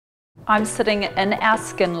I'm sitting in our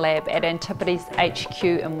skin lab at Antipodes HQ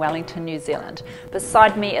in Wellington, New Zealand.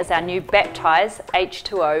 Beside me is our new Baptise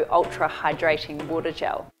H2O Ultra-Hydrating Water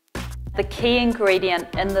Gel. The key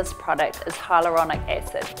ingredient in this product is hyaluronic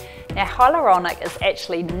acid. Now, hyaluronic is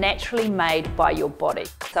actually naturally made by your body.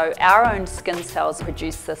 So our own skin cells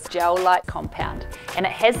produce this gel-like compound, and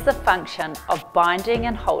it has the function of binding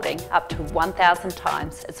and holding up to 1,000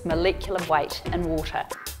 times its molecular weight in water.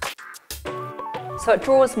 So it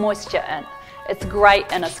draws moisture in. It's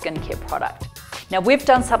great in a skincare product. Now, we've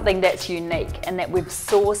done something that's unique in that we've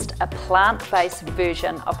sourced a plant-based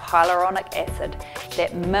version of hyaluronic acid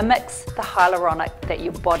that mimics the hyaluronic that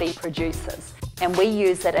your body produces. And we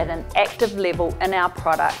use it at an active level in our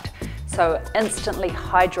product, so it instantly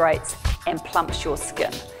hydrates and plumps your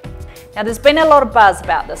skin. Now, there's been a lot of buzz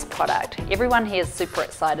about this product. Everyone here is super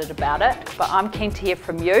excited about it, but I'm keen to hear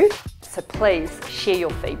from you, so please share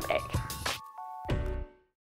your feedback.